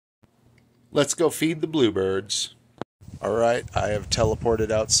Let's go feed the bluebirds. Alright, I have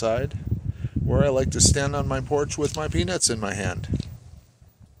teleported outside, where I like to stand on my porch with my peanuts in my hand.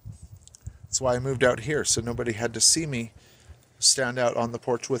 That's why I moved out here, so nobody had to see me stand out on the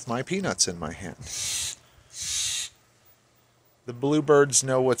porch with my peanuts in my hand. The bluebirds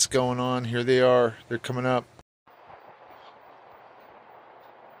know what's going on. Here they are. They're coming up.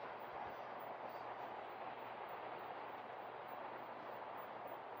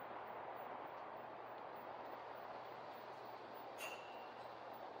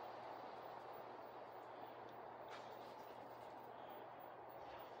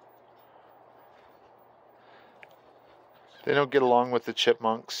 They don't get along with the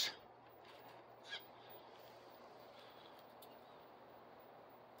chipmunks.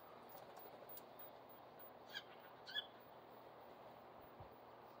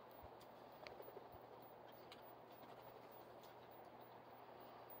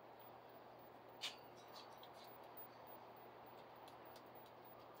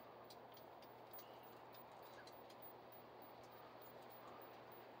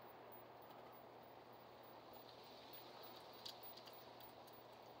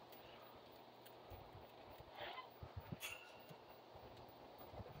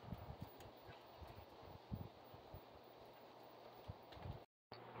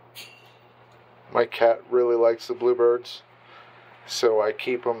 My cat really likes the bluebirds, so I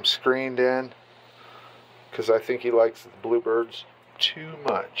keep him screened in because I think he likes the bluebirds too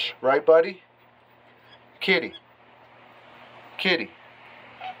much. Right, buddy? Kitty. Kitty.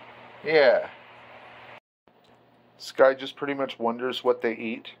 Yeah. This guy just pretty much wonders what they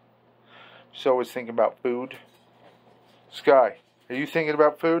eat. He's always thinking about food. Sky, are you thinking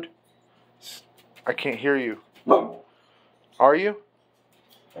about food? I can't hear you. Are you?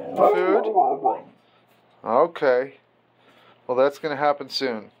 Food? Okay. Well, that's going to happen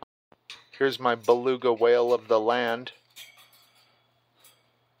soon. Here's my beluga whale of the land.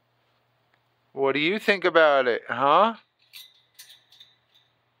 What do you think about it, huh?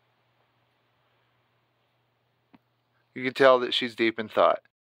 You can tell that she's deep in thought.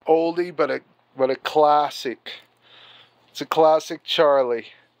 Oldie, but a classic. It's a classic Charlie.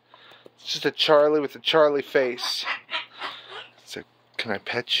 It's just a Charlie with a Charlie face. So, can I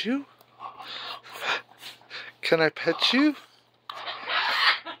pet you? Can I pet you?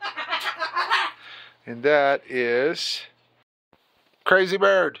 And that is Crazy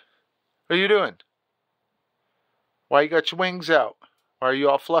Bird. What are you doing? Why you got your wings out? Why are you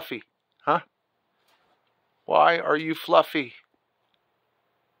all fluffy? Huh? Why are you fluffy?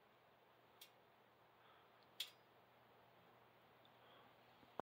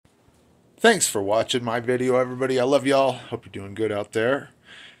 Thanks for watching my video, everybody. I love y'all. Hope you're doing good out there.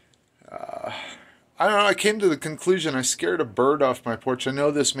 I don't know, I came to the conclusion I scared a bird off my porch. I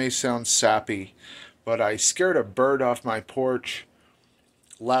know this may sound sappy, but I scared a bird off my porch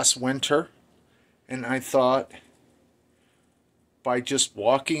last winter. And I thought, by just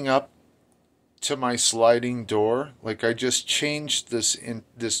walking up to my sliding door, like I just changed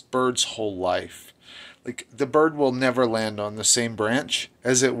this bird's whole life. Like, the bird will never land on the same branch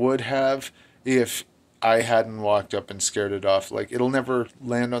as it would have if I hadn't walked up and scared it off. Like, it'll never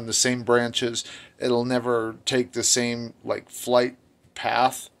land on the same branches. It'll never take the same, like, flight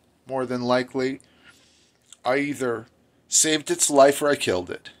path, more than likely. I either saved its life or I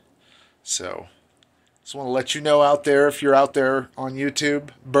killed it. So, just want to let you know out there, if you're out there on YouTube,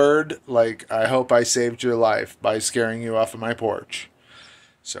 bird, like, I hope I saved your life by scaring you off of my porch.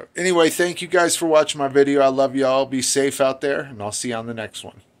 So, anyway, thank you guys for watching my video. I love y'all. Be safe out there, and I'll see you on the next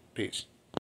one. Peace.